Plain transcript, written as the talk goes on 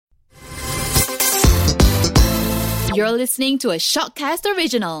You're listening to a Shockcast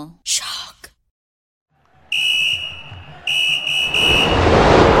original. Shock.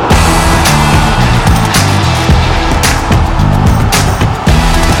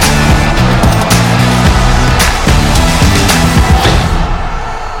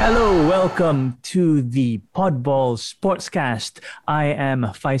 Hello, welcome to the Podball Sportscast. I am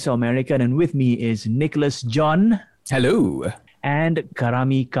Faisal American and with me is Nicholas John. Hello. And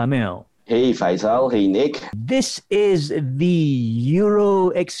Karami Kamil. Hey Faisal, hey Nick. This is the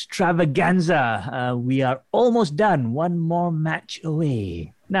Euro Extravaganza. We are almost done, one more match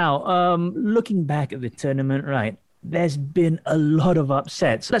away. Now, looking back at the tournament, right, there's been a lot of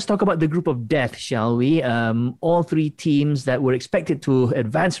upsets. Let's talk about the group of death, shall we? All three teams that were expected to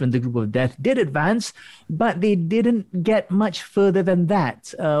advance from the group of death did advance, but they didn't get much further than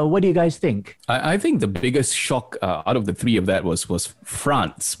that. What do you guys think? I think the biggest shock out of the three of that was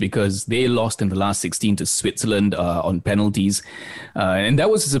France, because they lost in the last 16 to Switzerland on penalties. And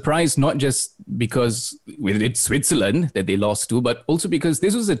that was a surprise, not just because it's Switzerland that they lost to, but also because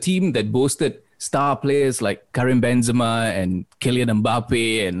this was a team that boasted star players like Karim Benzema and Kylian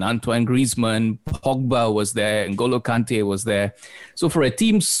Mbappe and Antoine Griezmann. Pogba was there, and N'Golo Kante was there. So for a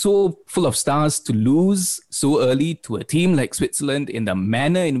team so full of stars to lose so early to a team like Switzerland in the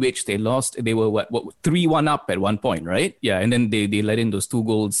manner in which they lost, they were what 3-1 up at one point, right? Yeah, and then they let in those two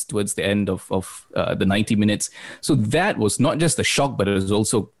goals towards the end of the 90 minutes. So that was not just a shock, but it was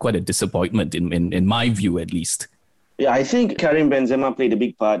also quite a disappointment in my view, at least. Yeah, I think Karim Benzema played a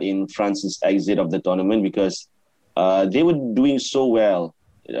big part in France's exit of the tournament because they were doing so well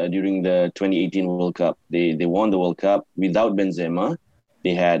during the 2018 World Cup. They won the World Cup without Benzema.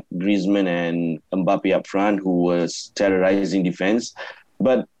 They had Griezmann and Mbappe up front who was terrorizing defense.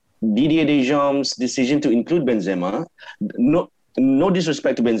 But Didier Deschamps' decision to include Benzema, no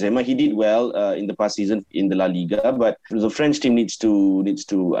disrespect to Benzema, he did well in the past season in the La Liga, but the French team needs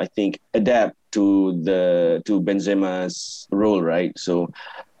to I think adapt to Benzema's role, right? So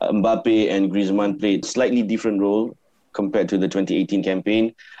Mbappe and Griezmann played slightly different role compared to the 2018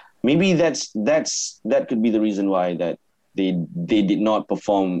 campaign. Maybe that could be the reason why that they did not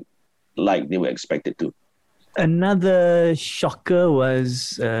perform like they were expected to. Another shocker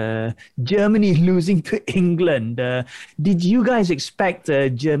was Germany losing to England. Did you guys expect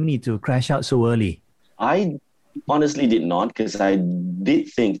Germany to crash out so early? I honestly did not, because I did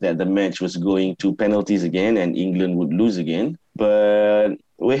think that the match was going to penalties again and England would lose again. But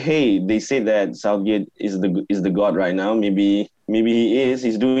hey, they say that Southgate is the god right now. Maybe he is.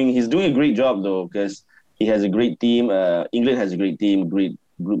 He's doing a great job though, because he has a great team. England has a great team, great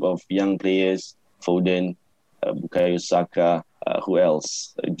group of young players. Foden, Bukayo Saka, who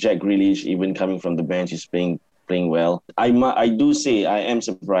else? Jack Grealish, even coming from the bench, is playing well. I do say I am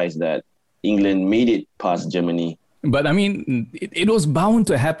surprised that England made it past Germany. But I mean, it was bound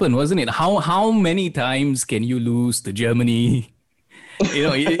to happen, wasn't it? How many times can you lose to Germany?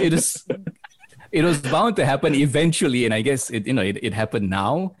 It was bound to happen eventually, and I guess it happened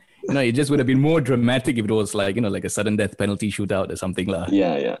now. It just would have been more dramatic if it was like a sudden death penalty shootout or something like.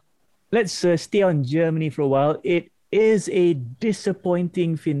 Yeah. Let's stay on Germany for a while. It is a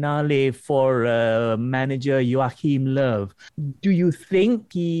disappointing finale for manager Joachim Löw. Do you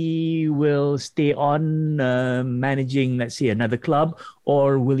think he will stay on managing, let's say, another club,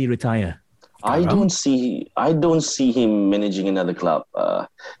 or will he retire? I don't see him managing another club.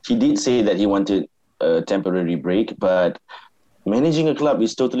 He did say that he wanted a temporary break, but managing a club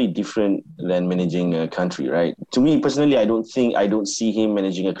is totally different than managing a country, right? To me personally, I don't see him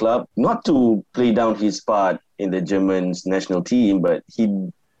managing a club. Not to play down his part in the German national team, but he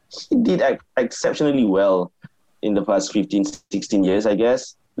did exceptionally well in the past 15, 16 years, I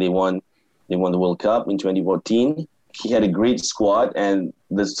guess. They won the World Cup in 2014. He had a great squad, and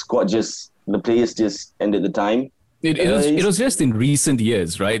the players just ended the time. It was just in recent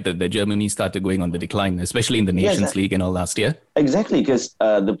years, right, that Germany started going on the decline, especially in the Nations League and all last year. Exactly, because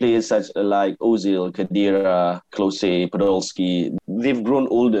the players such like Ozil, Khedira, Klose, Podolski, they've grown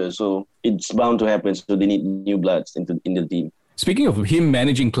older, so it's bound to happen. So they need new bloods in the team. Speaking of him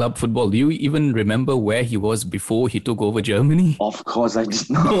managing club football, do you even remember where he was before he took over Germany? Of course, I did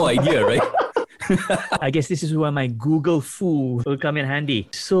not. No idea, right? I guess this is where my Google foo will come in handy.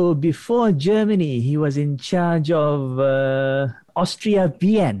 So before Germany, he was in charge of Austria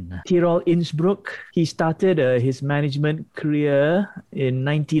Vienna, Tirol Innsbruck. He started his management career in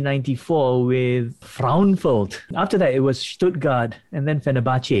 1994 with Frauenfeld. After that, it was Stuttgart and then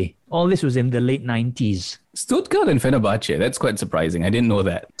Fenerbahce. All this was in the late 90s. Stuttgart and Fenerbahce, that's quite surprising. I didn't know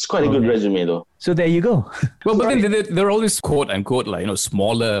that. It's quite a good resume, though. So there you go. Well, but then there are all these quote-unquote,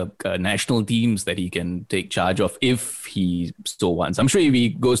 smaller national teams that he can take charge of if he so wants. I'm sure if he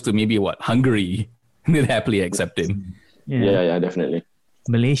goes to maybe, Hungary, they'd happily accept him. Yeah, definitely.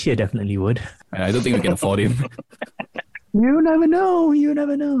 Malaysia definitely would. I don't think we can afford him. You never know.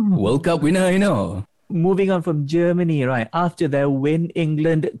 World Cup winner, Moving on from Germany, right? After their win,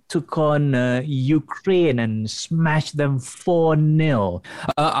 England took on Ukraine and smashed them 4-0.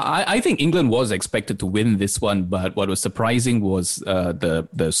 I think England was expected to win this one, but what was surprising was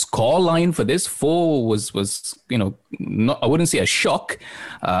the score line for this. 4 was not, I wouldn't say a shock,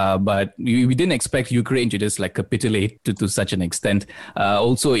 but we didn't expect Ukraine to just capitulate to such an extent.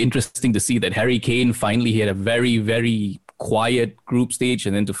 Also interesting to see that Harry Kane finally had a very, very quiet group stage,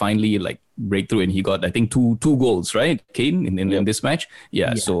 and then to finally break through, and he got, I think, two goals, right, Kane, in this match.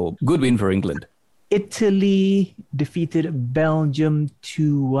 Yeah, so good win for England. Italy defeated Belgium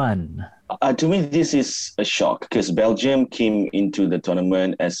 2-1. To me, this is a shock because Belgium came into the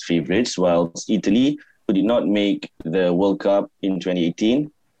tournament as favourites, whilst Italy, who did not make the World Cup in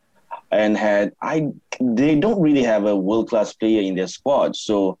 2018, and they don't really have a world-class player in their squad.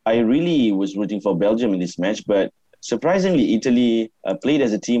 So I really was rooting for Belgium in this match, but surprisingly, Italy played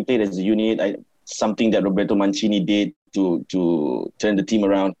as a team, played as a unit, something that Roberto Mancini did to turn the team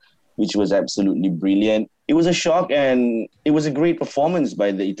around, which was absolutely brilliant. It was a shock, and it was a great performance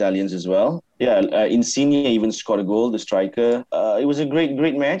by the Italians as well. Yeah, Insigne even scored a goal, the striker. It was a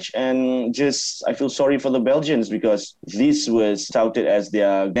great match, and I feel sorry for the Belgians because this was touted as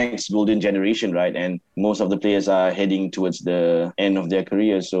their next golden generation, right? And most of the players are heading towards the end of their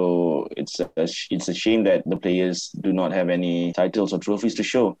career, so it's a shame that the players do not have any titles or trophies to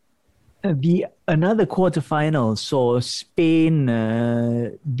show. Another quarterfinal saw Spain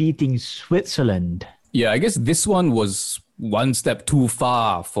beating Switzerland. Yeah, I guess this one was one step too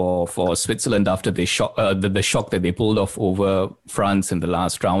far for Switzerland after the shock that they pulled off over France in the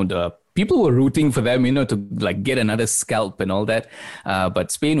last round. People were rooting for them, to get another scalp and all that. But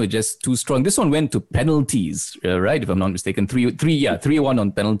Spain were just too strong. This one went to penalties, right? If I'm not mistaken, 3-1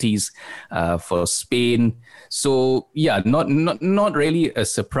 on penalties for Spain. So yeah, not really a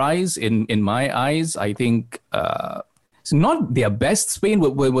surprise in my eyes. I think. It's not their best. Spain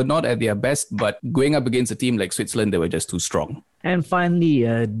were not at their best, but going up against a team like Switzerland, they were just too strong. And finally,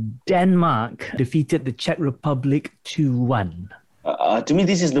 Denmark defeated the Czech Republic 2-1. To me,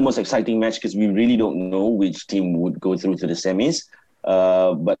 this is the most exciting match because we really don't know which team would go through to the semis.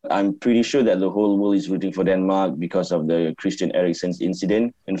 But I'm pretty sure that the whole world is rooting for Denmark because of the Christian Eriksen's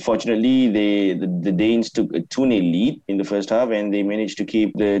incident. Unfortunately, the Danes took a 2-0 lead in the first half, and they managed to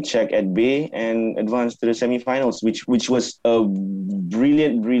keep the Czech at bay and advance to the semi-finals, which was a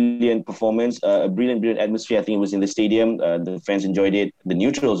brilliant performance, a brilliant atmosphere. I think it was in the stadium. The fans enjoyed it. The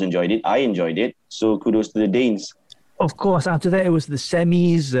neutrals enjoyed it. I enjoyed it. So kudos to the Danes. Of course, after that, it was the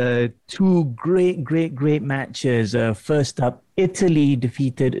semis. 2 great matches. First up, Italy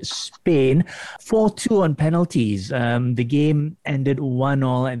defeated Spain 4-2 on penalties. The game ended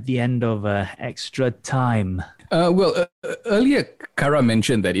 1-1 at the end of extra time. Earlier, Kara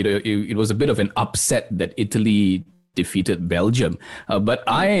mentioned that it was a bit of an upset that Italy defeated Belgium. But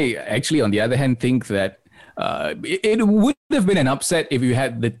I actually, on the other hand, think that it would have been an upset if you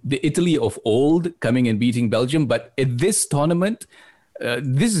had the Italy of old coming and beating Belgium. But at this tournament,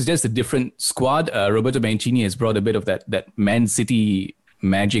 this is just a different squad. Roberto Mancini has brought a bit of that Man City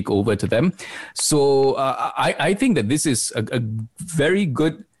magic over to them. So I think that this is a very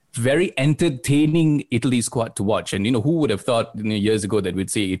good, very entertaining Italy squad to watch. And, who would have thought years ago that we'd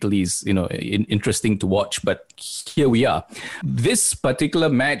say Italy's, interesting to watch, but here we are. This particular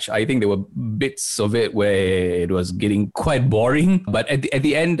match, I think there were bits of it where it was getting quite boring. But at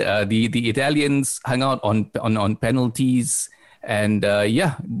the end, the Italians hung out on penalties and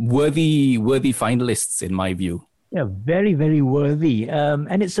worthy finalists in my view. Yeah, very, very worthy.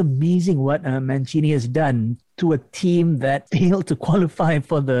 And it's amazing what Mancini has done to a team that failed to qualify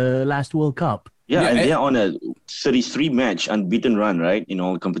for the last World Cup. Yeah, and they're on a 33-match unbeaten run, right, in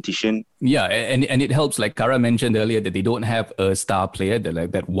all competition. Yeah, and it helps, like Kara mentioned earlier, that they don't have a star player,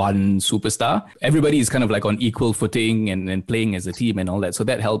 like that one superstar. Everybody is kind of like on equal footing and playing as a team and all that. So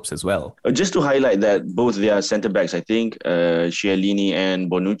that helps as well. Just to highlight that both their centre-backs, I think, Chiellini and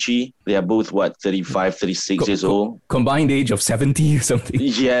Bonucci, they are both, 35, 36 years old. Combined age of 70 or something.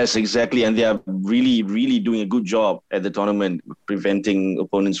 Yes, exactly. And they are really, really doing a good job at the tournament, preventing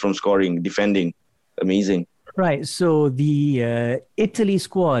opponents from scoring, defending. Amazing. Right. So the Italy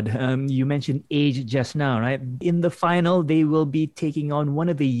squad, you mentioned age just now, right? In the final, they will be taking on one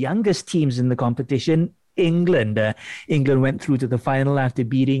of the youngest teams in the competition, England. England went through to the final after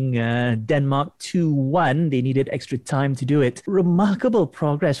beating Denmark 2-1. They needed extra time to do it. Remarkable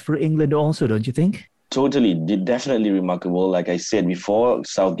progress for England also, don't you think? Totally, definitely remarkable. Like I said before,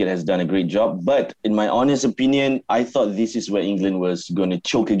 Southgate has done a great job. But in my honest opinion, I thought this is where England was going to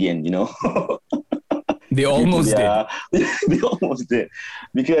choke again, you know? They almost did. They almost did,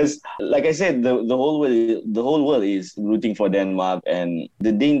 because, like I said, the whole world is rooting for Denmark, and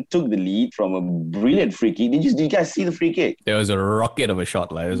the Dane took the lead from a brilliant free kick. Did you guys see the free kick? There was a rocket of a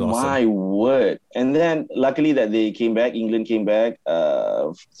shot, like it was awesome. My word! And then, luckily, that they came back. England came back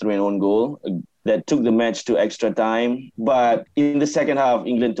through an own goal that took the match to extra time. But in the second half,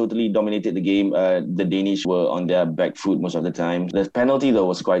 England totally dominated the game. The Danish were on their back foot most of the time. The penalty, though,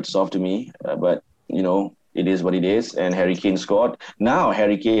 was quite soft to me, but you know, it is what it is. And Harry Kane scored. Now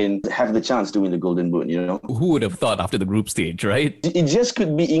Harry Kane have the chance to win the Golden Boot, you know. Who would have thought after the group stage, right? It just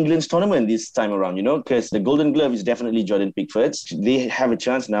could be England's tournament this time around, you know, because the Golden Glove is definitely Jordan Pickford's. They have a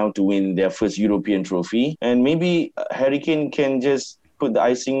chance now to win their first European trophy. And maybe Harry Kane can just put the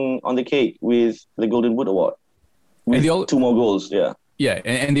icing on the cake with the Golden Boot award. With 2 more goals, yeah. Yeah,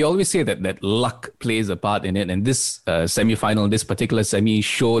 and they always say that luck plays a part in it. And this semi-final, this particular semi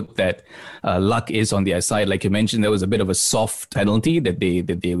showed that luck is on their side. Like you mentioned, there was a bit of a soft penalty that they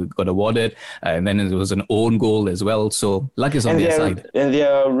got awarded. And then there was an own goal as well. So luck is on their side. And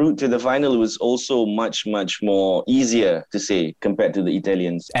their route to the final was also much, much more easier to say compared to the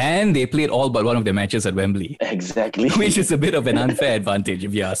Italians. And they played all but one of their matches at Wembley. Exactly. Which is a bit of an unfair advantage,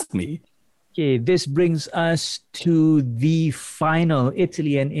 if you ask me. Okay, this brings us to the final,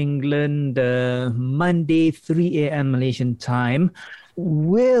 Italy and England, Monday, 3 a.m. Malaysian time.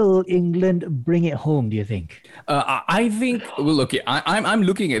 Will England bring it home, do you think? I think, well, okay, I'm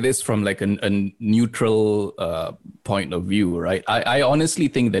looking at this from like a neutral point of view, right? I honestly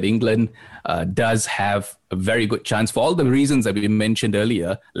think that England does have a very good chance for all the reasons that we mentioned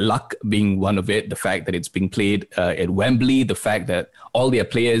earlier, luck being one of it, the fact that it's being played at Wembley, the fact that all their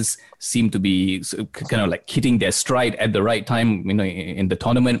players seem to be kind of like hitting their stride at the right time, you know, in the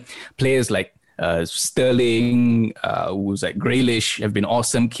tournament. Players like Sterling, who's like Grealish, have been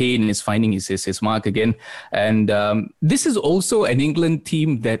awesome. Kane is finding his mark again. And this is also an England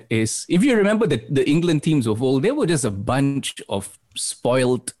team that is, if you remember the England teams of old, they were just a bunch of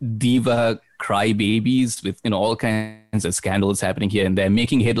spoiled diva crybabies with, you know, all kinds of scandals happening here and there,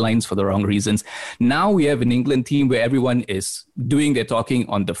 making headlines for the wrong reasons. Now we have an England team where everyone is doing their talking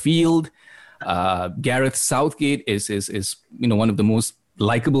on the field. Gareth Southgate is you know, one of the most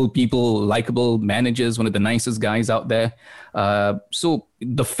likable people, likable managers, one of the nicest guys out there. So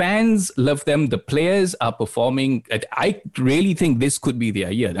the fans love them. The players are performing. I really think this could be their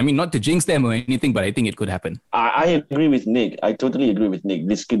year. I mean, not to jinx them or anything, but I think it could happen. I agree with Nick. I totally agree with Nick.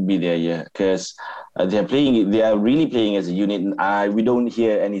 This could be their year because they are really playing as a unit. We don't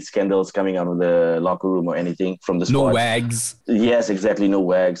hear any scandals coming out of the locker room or anything from the squad. No wags. Yes, exactly. No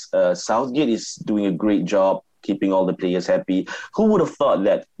wags. Southgate is doing a great job keeping all the players happy. Who would have thought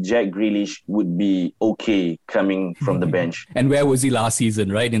that Jack Grealish would be okay coming from the bench? And where was he last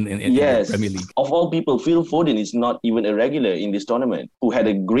season, right? In yes. the Premier League. Of all people, Phil Foden is not even a regular in this tournament, who had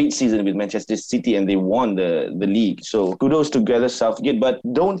a great season with Manchester City and they won the league. So kudos to Gareth Southgate, but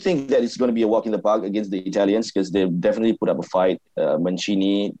don't think that it's going to be a walk in the park against the Italians because they've definitely put up a fight.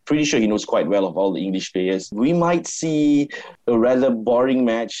 Mancini, pretty sure he knows quite well of all the English players. We might see a rather boring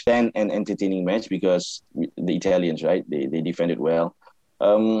match than an entertaining match because the Italians, right? They defended well.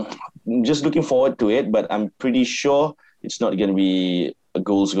 Just looking forward to it, but I'm pretty sure it's not going to be a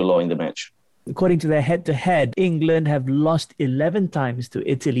goals galore in the match. According to their head-to-head, England have lost 11 times to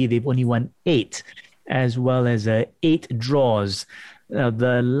Italy. They've only won 8, as well as 8 draws. Now,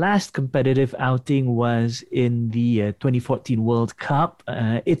 the last competitive outing was in the 2014 World Cup.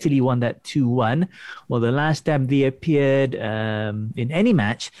 Italy won that 2-1. Well, the last time they appeared in any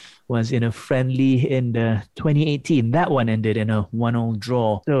match was in a friendly in 2018. That one ended in a 1-1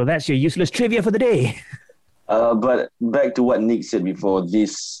 draw. So that's your useless trivia for the day. But back to what Nick said before,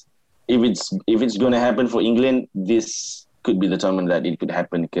 this if it's going to happen for England, this could be the tournament that it could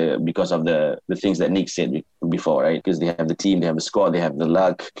happen because of the things that Nick said before, right? Because they have the team, they have the squad, they have the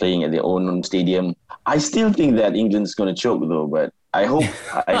luck playing at their own stadium. I still think that England's going to choke though, but I hope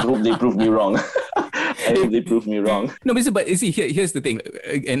they prove me wrong. I hope they prove me wrong. No, but you see, here's the thing,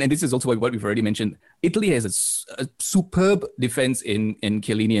 and this is also what we've already mentioned. Italy has a superb defense in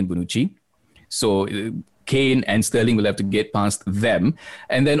Chiellini and Bonucci. So Kane and Sterling will have to get past them.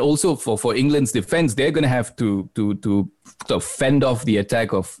 And then also for England's defense, they're going to have to sort of fend off the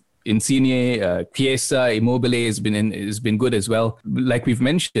attack of Insigne, Chiesa, Immobile has been good as well. Like we've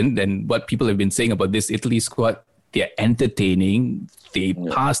mentioned, and what people have been saying about this Italy squad, they're entertaining. They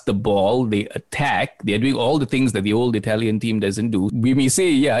pass the ball, they attack, they're doing all the things that the old Italian team doesn't do. We may say,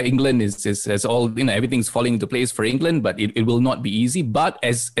 England has all, everything's falling into place for England, but it will not be easy. But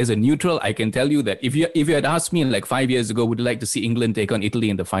as a neutral, I can tell you that if you had asked me like 5 years ago, would you like to see England take on Italy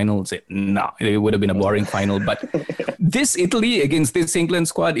in the final? I'd say, no, it would have been a boring final. But this Italy against this England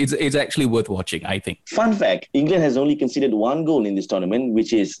squad, it's actually worth watching, I think. Fun fact, England has only conceded 1 goal in this tournament,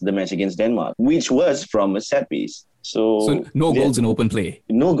 which is the match against Denmark, which was from a set piece. So no goals in open play.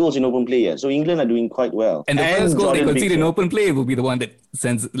 No goals in open play yet. So England are doing quite well. And the first goal they concede in open play will be the one that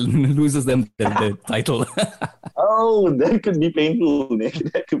loses them the title. Oh, that could be painful, Nick.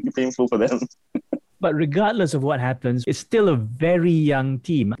 That could be painful for them. But regardless of what happens, it's still a very young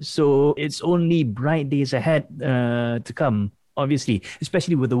team. So it's only bright days ahead to come. Obviously,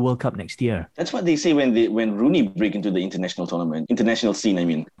 especially with the World Cup next year. That's what they say when Rooney break into the international scene, I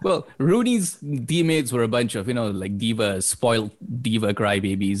mean. Well, Rooney's teammates were a bunch of, spoiled diva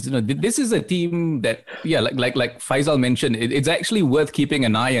crybabies. This is a team that, like Faisal mentioned, it's actually worth keeping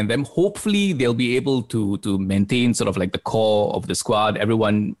an eye on them. Hopefully, they'll be able to maintain sort of like the core of the squad.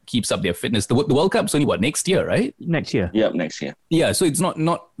 Everyone keeps up their fitness. The World Cup's only, next year, right? Next year. Yeah, next year. Yeah, so it's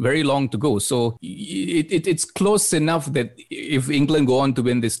not very long to go. So it's close enough that if England go on to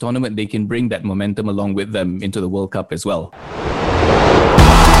win this tournament, they can bring that momentum along with them into the World Cup as well.